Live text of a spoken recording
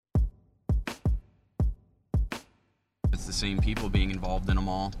it's the same people being involved in them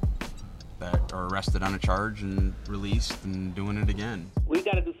all that are arrested on a charge and released and doing it again. We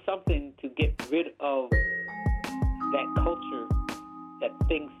got to do something to get rid of that culture that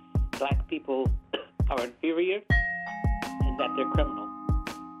thinks black people are inferior and that they're criminals.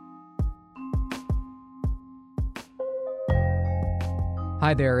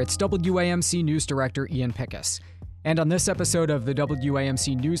 Hi there, it's WAMC News Director Ian Pickus. And on this episode of the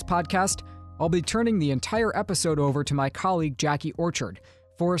WAMC News Podcast, I'll be turning the entire episode over to my colleague Jackie Orchard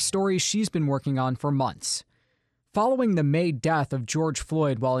for a story she's been working on for months. Following the May death of George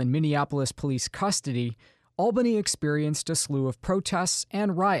Floyd while in Minneapolis police custody, Albany experienced a slew of protests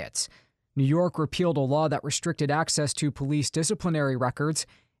and riots. New York repealed a law that restricted access to police disciplinary records,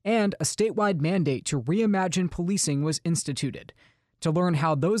 and a statewide mandate to reimagine policing was instituted. To learn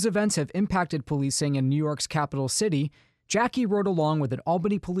how those events have impacted policing in New York's capital city, Jackie rode along with an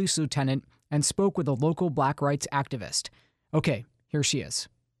Albany police lieutenant and spoke with a local black rights activist. Okay, here she is.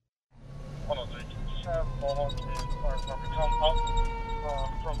 Hold on, can you just have Mohawk and fire department come up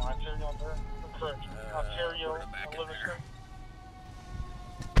from Ontario there? Correct. Ontario and Livingston.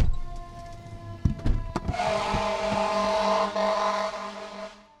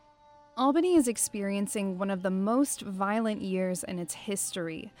 Albany is experiencing one of the most violent years in its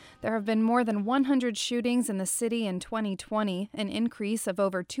history. There have been more than 100 shootings in the city in 2020, an increase of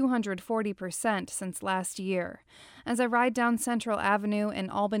over 240% since last year. As I ride down Central Avenue in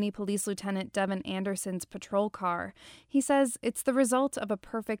Albany Police Lieutenant Devin Anderson's patrol car, he says it's the result of a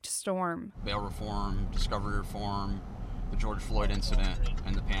perfect storm. Bail reform, discovery reform, the George Floyd incident,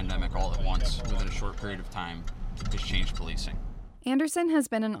 and the pandemic all at once within a short period of time has changed policing. Anderson has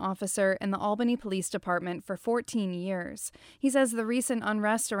been an officer in the Albany Police Department for 14 years. He says the recent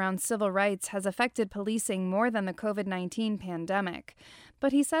unrest around civil rights has affected policing more than the COVID-19 pandemic.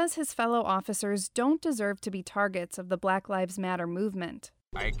 But he says his fellow officers don't deserve to be targets of the Black Lives Matter movement.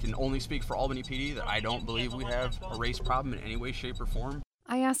 I can only speak for Albany PD that I don't believe we have a race problem in any way, shape, or form.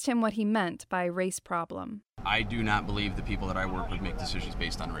 I asked him what he meant by race problem. I do not believe the people that I work with make decisions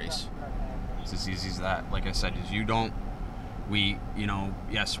based on race. It's as easy as that. Like I said,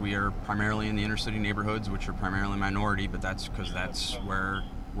 yes, we are primarily in the inner city neighborhoods, which are primarily minority, but that's because that's where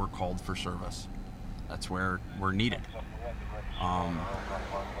we're called for service. That's where we're needed.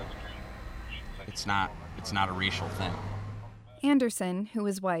 It's not a racial thing. Anderson, who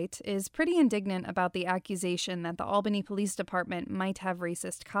is white, is pretty indignant about the accusation that the Albany Police Department might have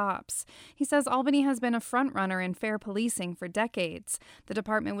racist cops. He says Albany has been a frontrunner in fair policing for decades. The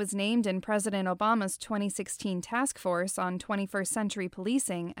department was named in President Obama's 2016 task force on 21st century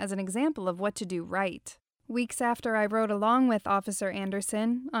policing as an example of what to do right. Weeks after I rode along with Officer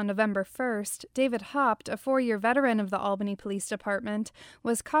Anderson, on November 1st, David Hopt, a 4-year veteran of the Albany Police Department,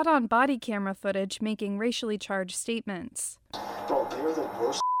 was caught on body camera footage making racially charged statements. Bro, they're the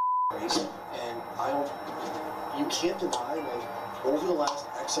worst race, and you can't deny, over the last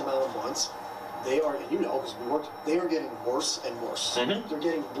X amount of months, they are, and because we worked, they are getting worse and worse. Mm-hmm. They're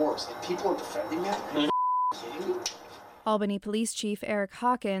getting worse, and people are defending that. Are you kidding me? Albany Police Chief Eric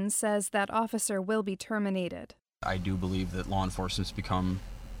Hawkins says that officer will be terminated. I do believe that law enforcement's become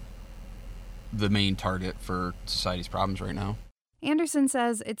the main target for society's problems right now. Anderson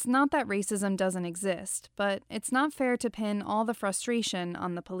says it's not that racism doesn't exist, but it's not fair to pin all the frustration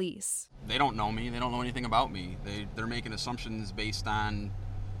on the police. They don't know me. They don't know anything about me. They're making assumptions based on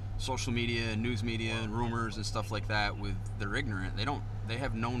social media and news media and rumors and stuff like that. They're ignorant. They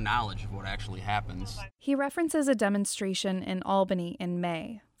have no knowledge of what actually happens. He references a demonstration in Albany in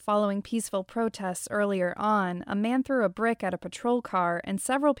May. Following peaceful protests earlier on, a man threw a brick at a patrol car and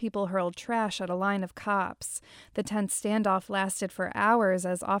several people hurled trash at a line of cops. The tense standoff lasted for hours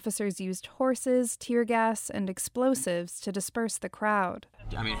as officers used horses, tear gas, and explosives to disperse the crowd.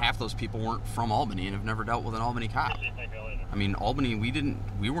 I mean, half those people weren't from Albany and have never dealt with an Albany cop. I mean, Albany,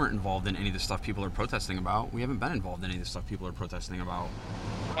 we weren't involved in any of the stuff people are protesting about. We haven't been involved in any of the stuff people are protesting about.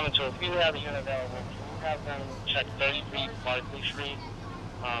 So if you have a unit available, can you have them check 30th Street, Barclay Street?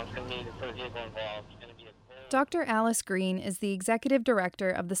 It's going to be for the vehicle involved. Dr. Alice Green is the executive director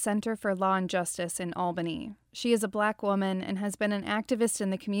of the Center for Law and Justice in Albany. She is a black woman and has been an activist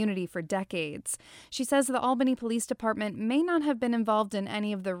in the community for decades. She says the Albany Police Department may not have been involved in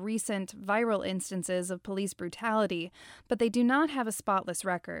any of the recent viral instances of police brutality, but they do not have a spotless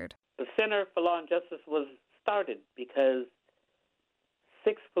record. The Center for Law and Justice was started because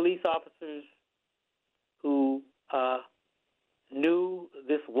 6 police officers who knew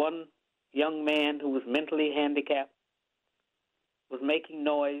this one young man who was mentally handicapped was making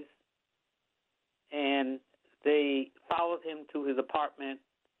noise, and they followed him to his apartment.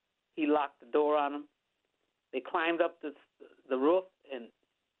 He locked the door on him, They climbed up the roof and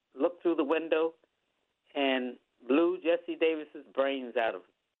looked through the window and blew Jesse Davis's brains out of him.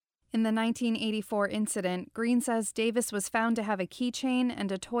 In the 1984 incident, Green says Davis was found to have a keychain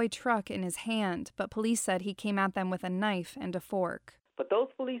and a toy truck in his hand, but police said he came at them with a knife and a fork. But those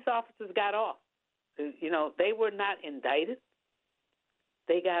police officers got off. You know, they were not indicted.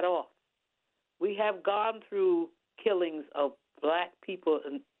 They got off. We have gone through killings of black people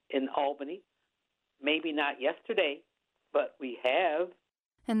in Albany. Maybe not yesterday, but we have.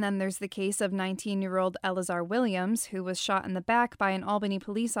 And then there's the case of 19-year-old Elazar Williams, who was shot in the back by an Albany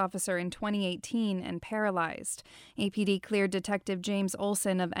police officer in 2018 and paralyzed. APD cleared Detective James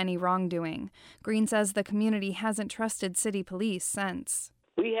Olson of any wrongdoing. Green says the community hasn't trusted city police since.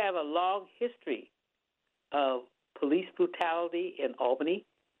 We have a long history of police brutality in Albany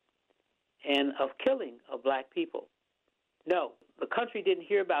and of killing of black people. No, the country didn't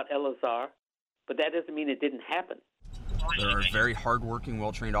hear about Elazar, but that doesn't mean it didn't happen. There are very hardworking,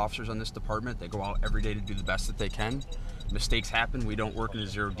 well-trained officers on this department. They go out every day to do the best that they can. Mistakes happen. We don't work in a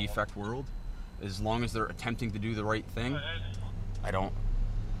zero-defect world. As long as they're attempting to do the right thing,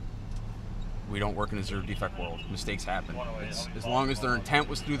 we don't work in a zero-defect world. Mistakes happen. As long as their intent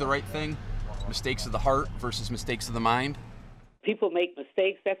was to do the right thing, mistakes of the heart versus mistakes of the mind. People make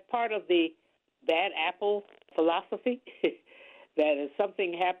mistakes. That's part of the bad apple philosophy, that if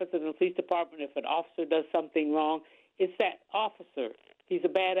something happens in the police department, if an officer does something wrong, it's that officer. He's a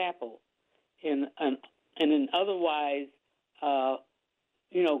bad apple in an otherwise,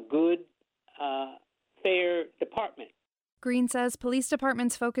 good, fair department. Green says police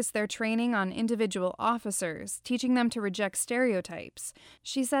departments focus their training on individual officers, teaching them to reject stereotypes.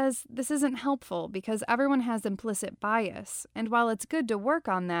 She says this isn't helpful because everyone has implicit bias, and while it's good to work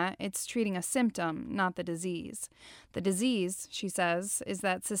on that, it's treating a symptom, not the disease. The disease, she says, is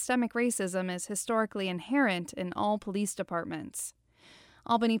that systemic racism is historically inherent in all police departments.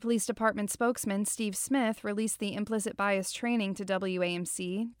 Albany Police Department spokesman Steve Smith released the implicit bias training to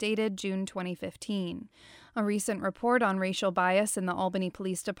WAMC, dated June 2015. A recent report on racial bias in the Albany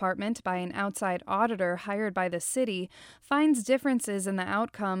Police Department by an outside auditor hired by the city finds differences in the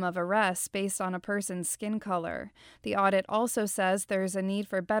outcome of arrests based on a person's skin color. The audit also says there's a need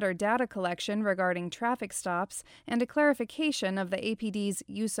for better data collection regarding traffic stops and a clarification of the APD's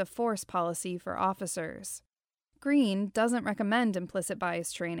use of force policy for officers. Green doesn't recommend implicit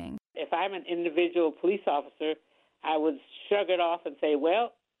bias training. If I'm an individual police officer, I would shrug it off and say,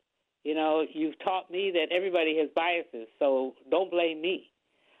 well, you've taught me that everybody has biases, so don't blame me.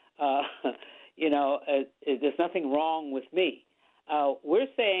 There's nothing wrong with me. We're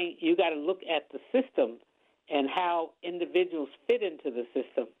saying you got to look at the system and how individuals fit into the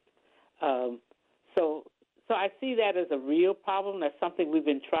system. So I see that as a real problem. That's something we've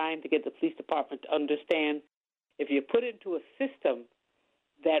been trying to get the police department to understand. If you put into a system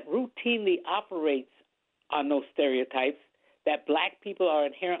that routinely operates on those stereotypes, that black people are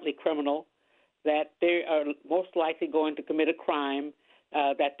inherently criminal, that they are most likely going to commit a crime,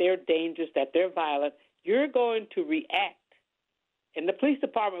 that they're dangerous, that they're violent, you're going to react, and the police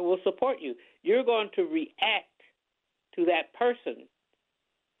department will support you. You're going to react to that person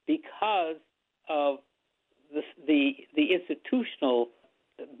because of the institutional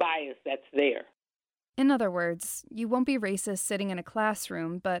bias that's there. In other words, you won't be racist sitting in a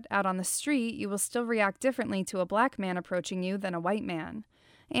classroom, but out on the street, you will still react differently to a black man approaching you than a white man.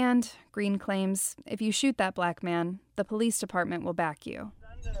 And, Green claims, if you shoot that black man, the police department will back you.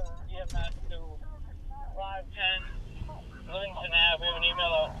 Send an EMS to 510 Livingston Ave. We have an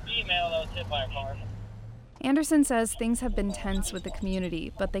email that was hit by a car. Anderson says things have been tense with the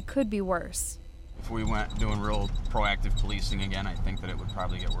community, but they could be worse. If we went doing real proactive policing again, I think that it would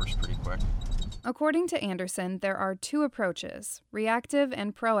probably get worse pretty quick. According to Anderson, there are two approaches, reactive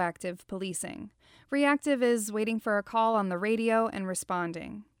and proactive policing. Reactive is waiting for a call on the radio and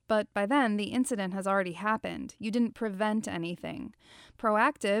responding. But by then, the incident has already happened. You didn't prevent anything.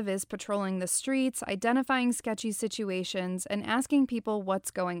 Proactive is patrolling the streets, identifying sketchy situations, and asking people what's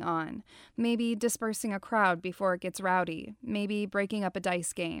going on. Maybe dispersing a crowd before it gets rowdy. Maybe breaking up a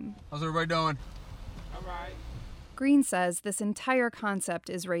dice game. How's everybody doing? All right. Green says this entire concept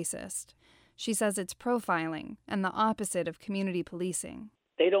is racist. She says it's profiling and the opposite of community policing.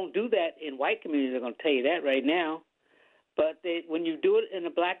 They don't do that in white communities, I'm going to tell you that right now. But when you do it in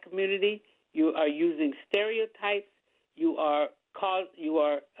a black community, you are using stereotypes. You are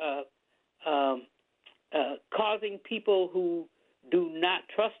causing people who do not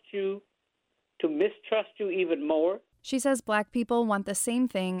trust you to mistrust you even more. She says black people want the same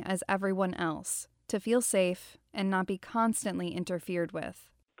thing as everyone else, to feel safe and not be constantly interfered with.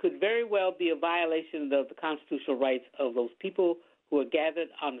 could very well be a violation of the constitutional rights of those people who are gathered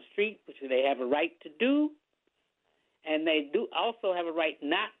on the street, which they have a right to do, and they do also have a right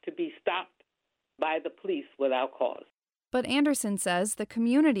not to be stopped by the police without cause. But Anderson says the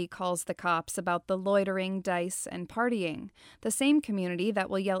community calls the cops about the loitering, dice, and partying, the same community that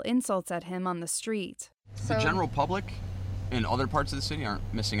will yell insults at him on the street. The general public in other parts of the city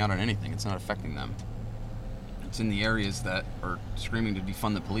aren't missing out on anything. It's not affecting them. It's in the areas that are screaming to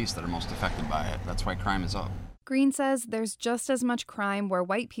defund the police that are most affected by it. That's why crime is up. Green says there's just as much crime where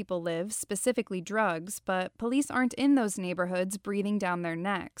white people live, specifically drugs, but police aren't in those neighborhoods breathing down their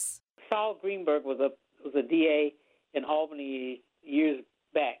necks. Saul Greenberg was a DA in Albany years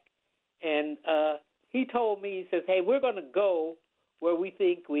back, and he told me, he says, hey, we're going to go where we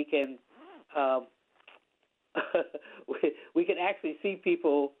think we can we can actually see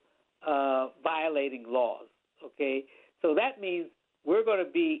people violating laws, okay? So that means we're going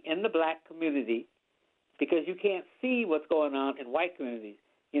to be in the black community because you can't see what's going on in white communities.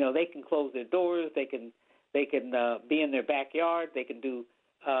 You know, they can close their doors, they can be in their backyard, they can do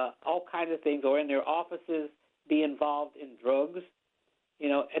all kinds of things, or in their offices, be involved in drugs, you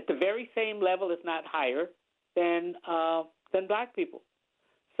know, at the very same level, if not higher, than black people.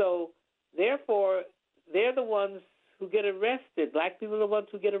 So, therefore, they're the ones who get arrested. Black people are the ones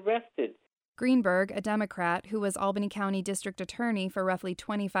who get arrested. Greenberg, a Democrat who was Albany County District Attorney for roughly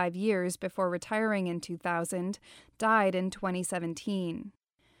 25 years before retiring in 2000, died in 2017.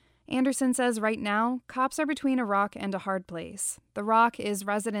 Anderson says right now, cops are between a rock and a hard place. The rock is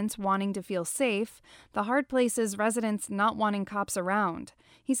residents wanting to feel safe. The hard place is residents not wanting cops around.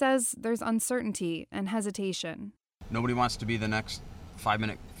 He says there's uncertainty and hesitation. Nobody wants to be the next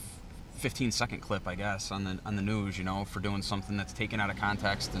 5-minute, 15-second clip, I guess, on the news, you know, for doing something that's taken out of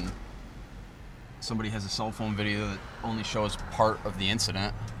context, and somebody has a cell phone video that only shows part of the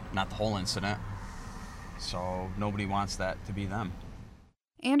incident, not the whole incident. So nobody wants that to be them.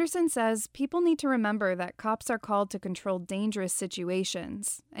 Anderson says people need to remember that cops are called to control dangerous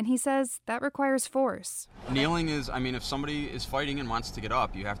situations, and he says that requires force. Kneeling is, I mean, if somebody is fighting and wants to get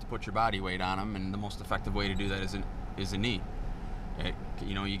up, you have to put your body weight on them, and the most effective way to do that is a knee.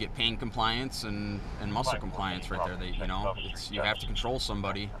 You know, you get pain compliance and muscle compliance right there. You have to control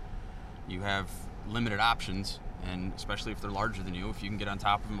somebody. You have limited options, and especially if they're larger than you, if you can get on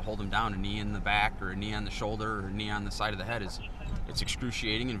top of them, hold them down, a knee in the back or a knee on the shoulder or a knee on the side of the head it's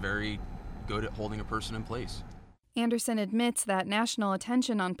excruciating and very good at holding a person in place. Anderson admits that national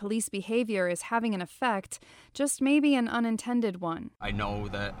attention on police behavior is having an effect, just maybe an unintended one. I know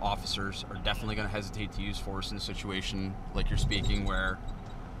that officers are definitely going to hesitate to use force in a situation like you're speaking, where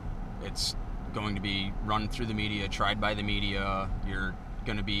it's going to be run through the media, tried by the media, you're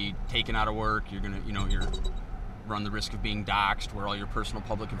going to be taken out of work, you're run the risk of being doxxed, where all your personal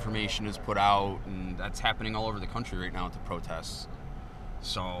public information is put out, and that's happening all over the country right now with the protests.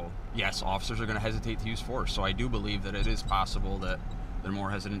 So, yes, officers are going to hesitate to use force. So I do believe that it is possible that they're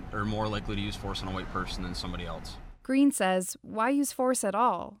more hesitant or more likely to use force on a white person than somebody else. Green says, why use force at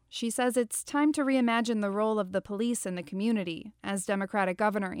all? She says it's time to reimagine the role of the police in the community, as Democratic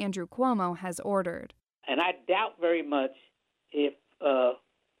Governor Andrew Cuomo has ordered. And I doubt very much if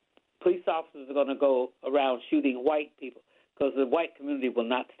police officers are going to go around shooting white people, because the white community will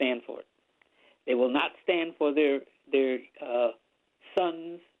not stand for it. They will not stand for their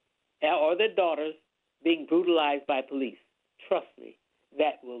sons or their daughters being brutalized by police. Trust me,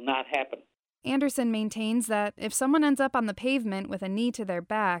 that will not happen. Anderson maintains that if someone ends up on the pavement with a knee to their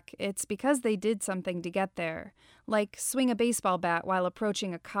back, it's because they did something to get there, like swing a baseball bat while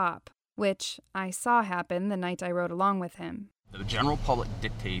approaching a cop, which I saw happen the night I rode along with him. The general public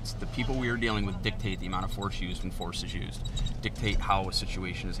dictates, the people we are dealing with dictate the amount of force used when force is used, dictate how a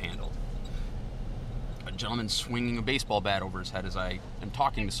situation is handled. A gentleman swinging a baseball bat over his head as I am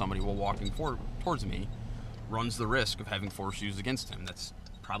talking to somebody while walking towards me runs the risk of having force used against him. That's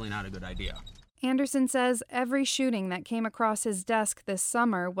probably not a good idea. Anderson says every shooting that came across his desk this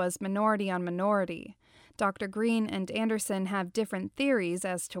summer was minority on minority. Dr. Green and Anderson have different theories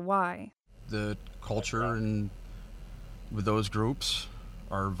as to why. The culture and with those groups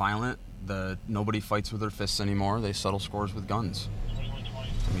are violent. Nobody fights with their fists anymore. They settle scores with guns.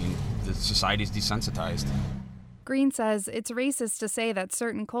 I mean, the society's desensitized. Green says it's racist to say that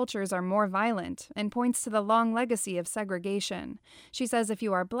certain cultures are more violent and points to the long legacy of segregation. She says if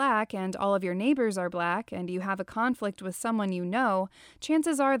you are black and all of your neighbors are black and you have a conflict with someone you know,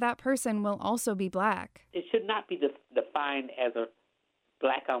 chances are that person will also be black. It should not be defined as a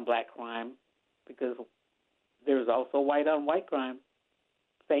black-on-black crime, because there's also white-on-white crime.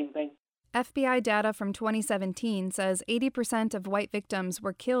 Same thing. FBI data from 2017 says 80% of white victims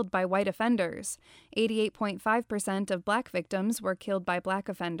were killed by white offenders. 88.5% of black victims were killed by black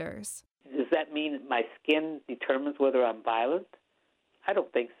offenders. Does that mean my skin determines whether I'm violent? I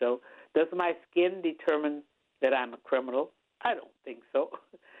don't think so. Does my skin determine that I'm a criminal? I don't think so.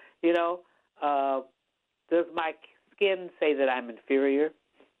 Does my skin say that I'm inferior?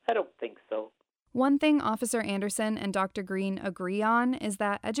 I don't think so. One thing Officer Anderson and Dr. Green agree on is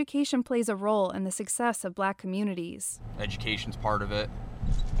that education plays a role in the success of black communities. Education's part of it.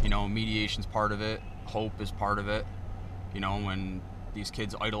 Mediation's part of it. Hope is part of it. When these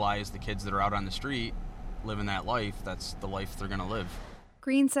kids idolize the kids that are out on the street living that life, that's the life they're going to live.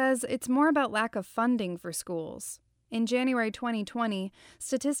 Green says it's more about lack of funding for schools. In January 2020,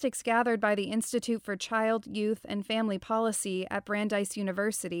 statistics gathered by the Institute for Child, Youth, and Family Policy at Brandeis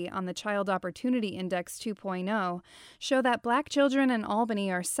University on the Child Opportunity Index 2.0 show that black children in Albany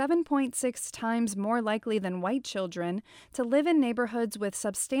are 7.6 times more likely than white children to live in neighborhoods with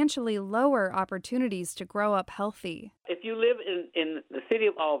substantially lower opportunities to grow up healthy. If you live in the city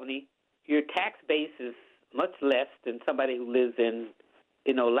of Albany, your tax base is much less than somebody who lives in,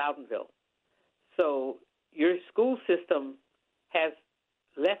 Loudonville. So your school system has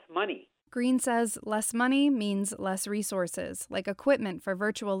less money. Green says less money means less resources, like equipment for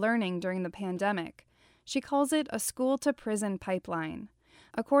virtual learning during the pandemic. She calls it a school-to-prison pipeline.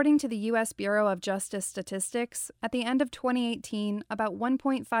 According to the U.S. Bureau of Justice Statistics, at the end of 2018, about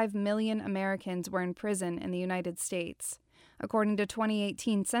 1.5 million Americans were in prison in the United States. According to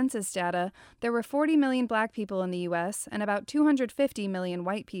 2018 census data, there were 40 million black people in the U.S. and about 250 million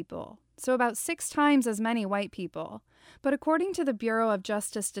white people, so about 6 times as many white people. But according to the Bureau of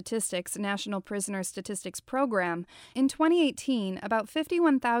Justice Statistics National Prisoner Statistics Program, in 2018, about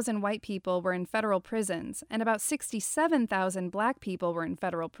 51,000 white people were in federal prisons and about 67,000 black people were in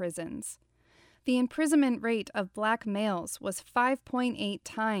federal prisons. The imprisonment rate of black males was 5.8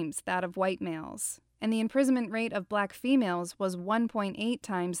 times that of white males, and the imprisonment rate of black females was 1.8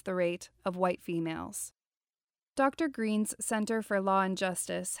 times the rate of white females. Dr. Green's Center for Law and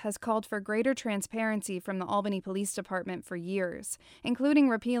Justice has called for greater transparency from the Albany Police Department for years, including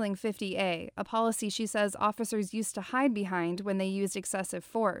repealing 50A, a policy she says officers used to hide behind when they used excessive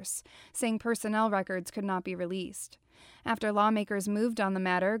force, saying personnel records could not be released. After lawmakers moved on the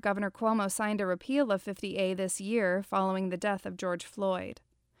matter, Governor Cuomo signed a repeal of 50A this year following the death of George Floyd.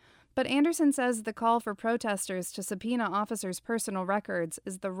 But Anderson says the call for protesters to subpoena officers' personal records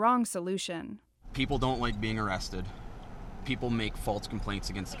is the wrong solution. People don't like being arrested. People make false complaints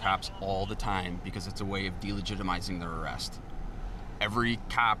against the cops all the time because it's a way of delegitimizing their arrest. Every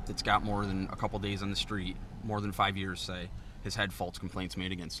cop that's got more than a couple days on the street, more than 5 years, say, has had false complaints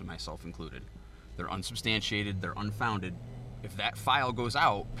made against them, myself included. They're unsubstantiated, they're unfounded. If that file goes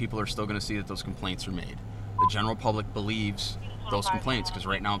out, people are still going to see that those complaints are made. The general public believes those complaints because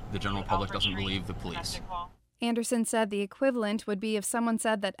right now the general public doesn't believe the police. Anderson said the equivalent would be if someone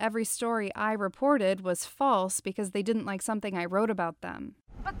said that every story I reported was false because they didn't like something I wrote about them.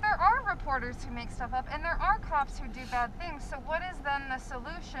 But there are reporters who make stuff up, and there are cops who do bad things, so what is then the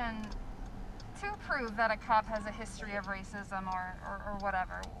solution to prove that a cop has a history of racism or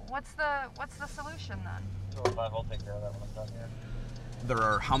whatever? What's the solution then? I'll take care of that when I'm done here. There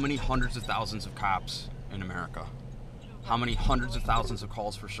are how many hundreds of thousands of cops in America? How many hundreds of thousands of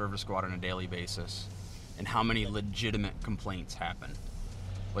calls for service go out on a daily basis? And how many legitimate complaints happen?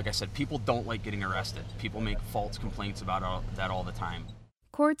 Like I said, people don't like getting arrested. People make false complaints about that all the time.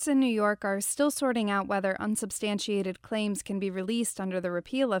 Courts in New York are still sorting out whether unsubstantiated claims can be released under the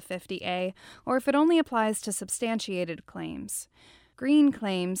repeal of 50A, or if it only applies to substantiated claims. Green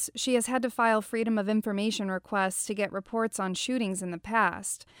claims she has had to file Freedom of Information requests to get reports on shootings in the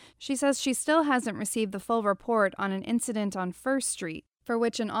past. She says she still hasn't received the full report on an incident on First Street, for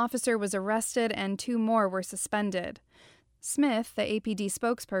which an officer was arrested and 2 more were suspended. Smith, the APD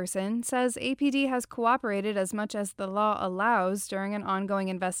spokesperson, says APD has cooperated as much as the law allows during an ongoing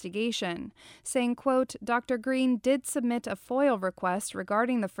investigation, saying, quote, Dr. Green did submit a FOIL request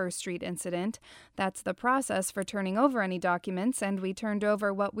regarding the First Street incident. That's the process for turning over any documents, and we turned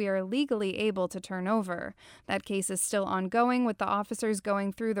over what we are legally able to turn over. That case is still ongoing, with the officers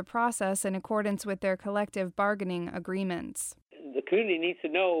going through the process in accordance with their collective bargaining agreements. The community needs to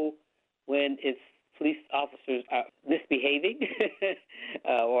know when its police officers are misbehaving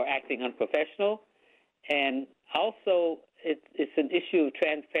or acting unprofessional. And also, it's an issue of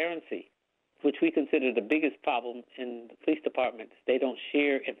transparency, which we consider the biggest problem in the police departments. They don't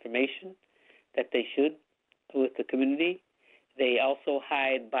share information that they should with the community. They also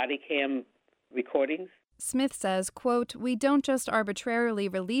hide body cam recordings. Smith says, quote, "We don't just arbitrarily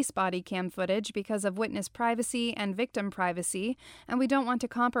release body cam footage because of witness privacy and victim privacy, and we don't want to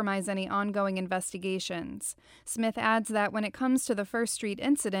compromise any ongoing investigations." Smith adds that when it comes to the First Street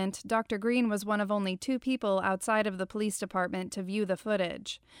incident, Dr. Green was one of only 2 people outside of the police department to view the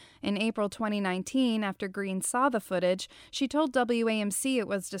footage. In April 2019, after Green saw the footage, she told WAMC it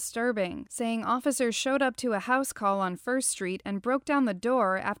was disturbing, saying officers showed up to a house call on First Street and broke down the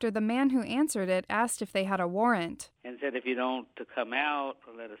door after the man who answered it asked if they had a warrant. And said, if you don't to come out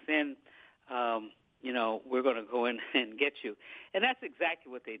or let us in, we're going to go in and get you. And that's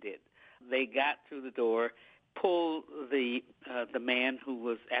exactly what they did. They got through the door, pulled the man who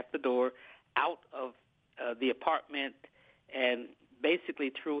was at the door out of the apartment, and basically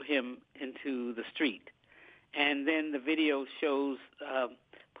threw him into the street. And then the video shows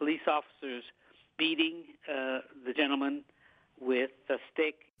police officers beating the gentleman with a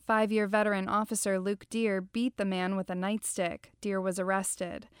stick. 5-year veteran officer Luke Deere beat the man with a nightstick. Deere was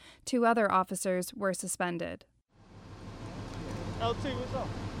arrested. 2 other officers were suspended. LT, what's up?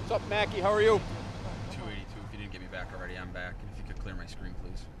 What's up, Mackie? How are you? 282. If you didn't get me back already, I'm back. And if you could clear my screen,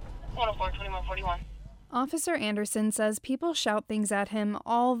 please. 104, 2141. Officer Anderson says people shout things at him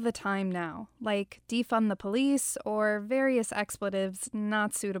all the time now, like defund the police or various expletives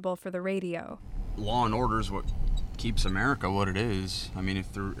not suitable for the radio. Law and order is what keeps America what it is. I mean,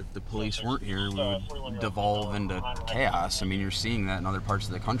 if the police weren't here, we would devolve into chaos. I mean, you're seeing that in other parts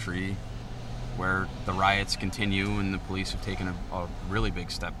of the country where the riots continue and the police have taken a really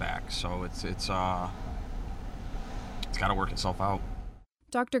big step back. So it's got to work itself out.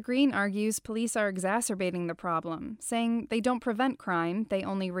 Dr. Green argues police are exacerbating the problem, saying they don't prevent crime, they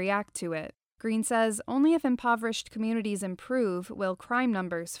only react to it. Green says only if impoverished communities improve will crime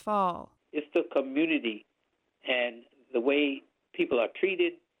numbers fall. It's the community and the way people are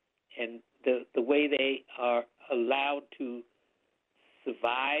treated and the way they are allowed to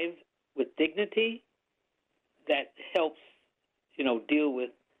survive with dignity that helps, deal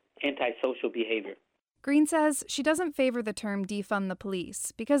with antisocial behavior. Green says she doesn't favor the term defund the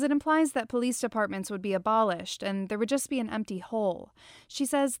police because it implies that police departments would be abolished and there would just be an empty hole. She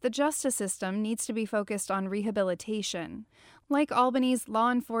says the justice system needs to be focused on rehabilitation, like Albany's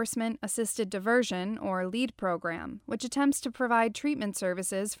Law Enforcement Assisted Diversion, or LEAD program, which attempts to provide treatment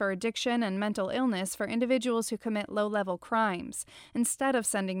services for addiction and mental illness for individuals who commit low-level crimes, instead of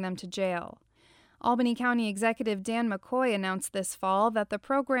sending them to jail. Albany County Executive Dan McCoy announced this fall that the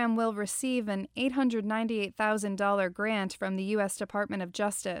program will receive an $898,000 grant from the U.S. Department of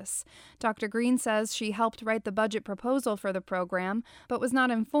Justice. Dr. Green says she helped write the budget proposal for the program, but was not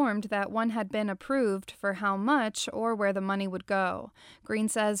informed that one had been approved for how much or where the money would go. Green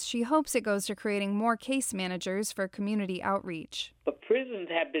says she hopes it goes to creating more case managers for community outreach. But prisons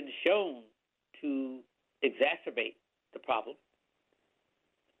have been shown to exacerbate the problem.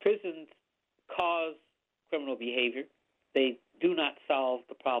 Prisons cause criminal behavior. They do not solve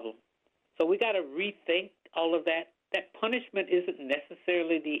the problem. So we got to rethink all of that. That punishment isn't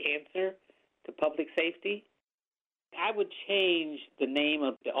necessarily the answer to public safety. I would change the name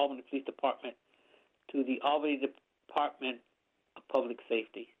of the Albany Police Department to the Albany Department of Public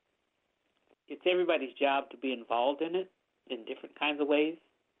Safety. It's everybody's job to be involved in it in different kinds of ways.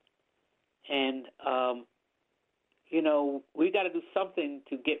 And, we got to do something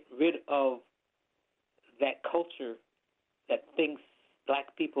to get rid of that culture that thinks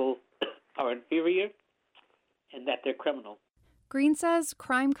black people are inferior and that they're criminal. Green says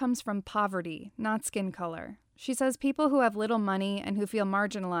crime comes from poverty, not skin color. She says people who have little money and who feel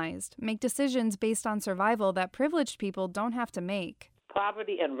marginalized make decisions based on survival that privileged people don't have to make.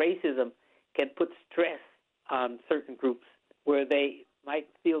 Poverty and racism can put stress on certain groups where they might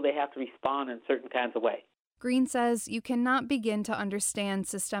feel they have to respond in certain kinds of ways. Green says you cannot begin to understand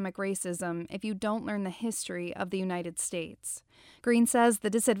systemic racism if you don't learn the history of the United States. Green says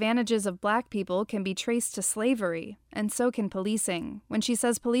the disadvantages of black people can be traced to slavery, and so can policing, when she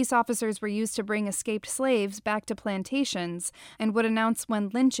says police officers were used to bring escaped slaves back to plantations and would announce when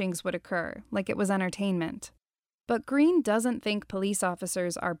lynchings would occur, like it was entertainment. But Green doesn't think police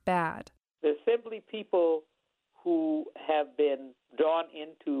officers are bad. They're simply people who have been drawn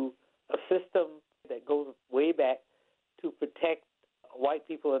into a system that goes way back to protect white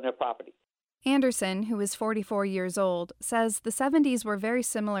people and their property. Anderson, who is 44 years old, says the 70s were very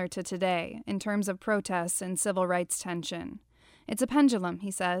similar to today in terms of protests and civil rights tension. It's a pendulum,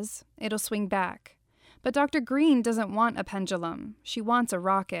 he says. It'll swing back. But Dr. Green doesn't want a pendulum. She wants a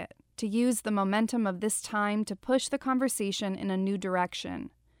rocket, to use the momentum of this time to push the conversation in a new direction.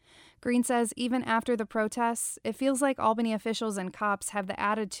 Green says even after the protests, it feels like Albany officials and cops have the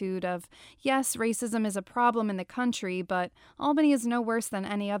attitude of, yes, racism is a problem in the country, but Albany is no worse than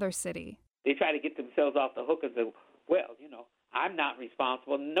any other city. They try to get themselves off the hook and say, well, I'm not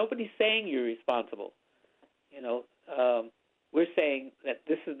responsible. Nobody's saying you're responsible. We're saying that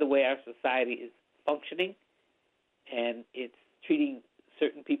this is the way our society is functioning, and it's treating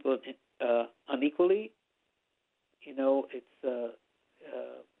certain people unequally. It's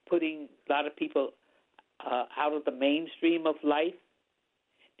putting a lot of people out of the mainstream of life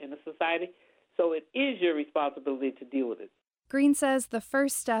in a society. So it is your responsibility to deal with it. Green says the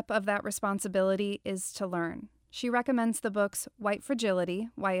first step of that responsibility is to learn. She recommends the books White Fragility,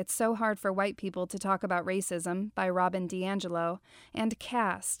 Why It's So Hard for White People to Talk About Racism by Robin DiAngelo, and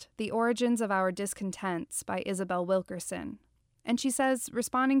Caste, The Origins of Our Discontents by Isabel Wilkerson. And she says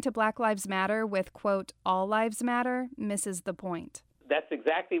responding to Black Lives Matter with, quote, all lives matter misses the point. That's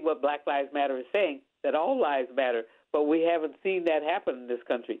exactly what Black Lives Matter is saying, that all lives matter. But we haven't seen that happen in this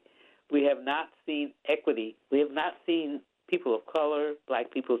country. We have not seen equity. We have not seen people of color,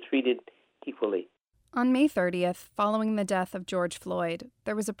 black people, treated equally. On May 30th, following the death of George Floyd,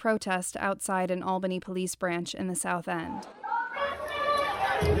 there was a protest outside an Albany police branch in the South End.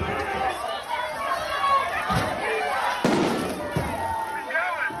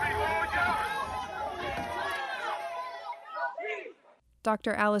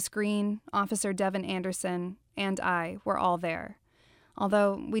 Dr. Alice Green, Officer Devin Anderson, and I were all there,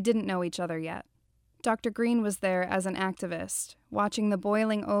 although we didn't know each other yet. Dr. Green was there as an activist, watching the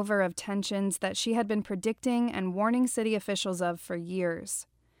boiling over of tensions that she had been predicting and warning city officials of for years.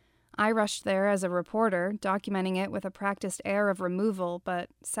 I rushed there as a reporter, documenting it with a practiced air of removal, but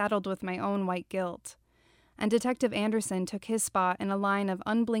saddled with my own white guilt. And Detective Anderson took his spot in a line of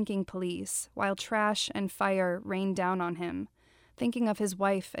unblinking police, while trash and fire rained down on him, thinking of his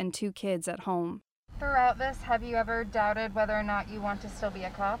wife and 2 kids at home. Throughout this, have you ever doubted whether or not you want to still be a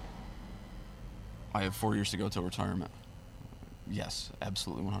cop? I have 4 years to go till retirement. Yes,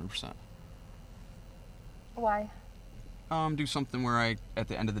 absolutely 100%. Why? Do something where I, at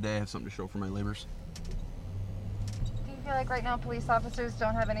the end of the day, have something to show for my labors. Do you feel like right now police officers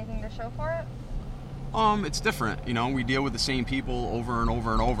don't have anything to show for it? It's different. We deal with the same people over and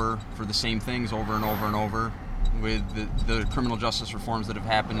over and over for the same things over and over and over. With the criminal justice reforms that have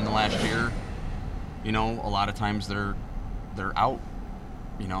happened in the last year, a lot of times they're out.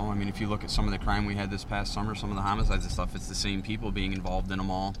 If you look at some of the crime we had this past summer, some of the homicides and stuff, it's the same people being involved in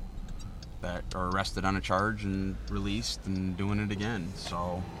them all that are arrested on a charge and released and doing it again.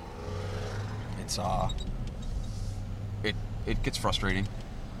 So it's it gets frustrating.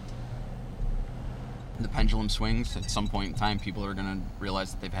 The pendulum swings. At some point in time, people are going to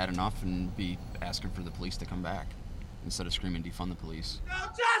realize that they've had enough and be asking for the police to come back instead of screaming, defund the police. No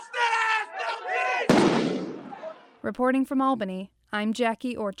justice! No peace! Reporting from Albany, I'm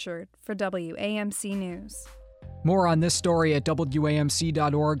Jackie Orchard for WAMC News. More on this story at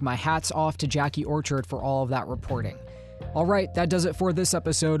WAMC.org. My hat's off to Jackie Orchard for all of that reporting. All right, that does it for this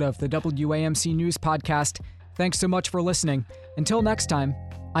episode of the WAMC News Podcast. Thanks so much for listening. Until next time,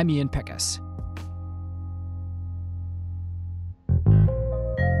 I'm Ian Pickus.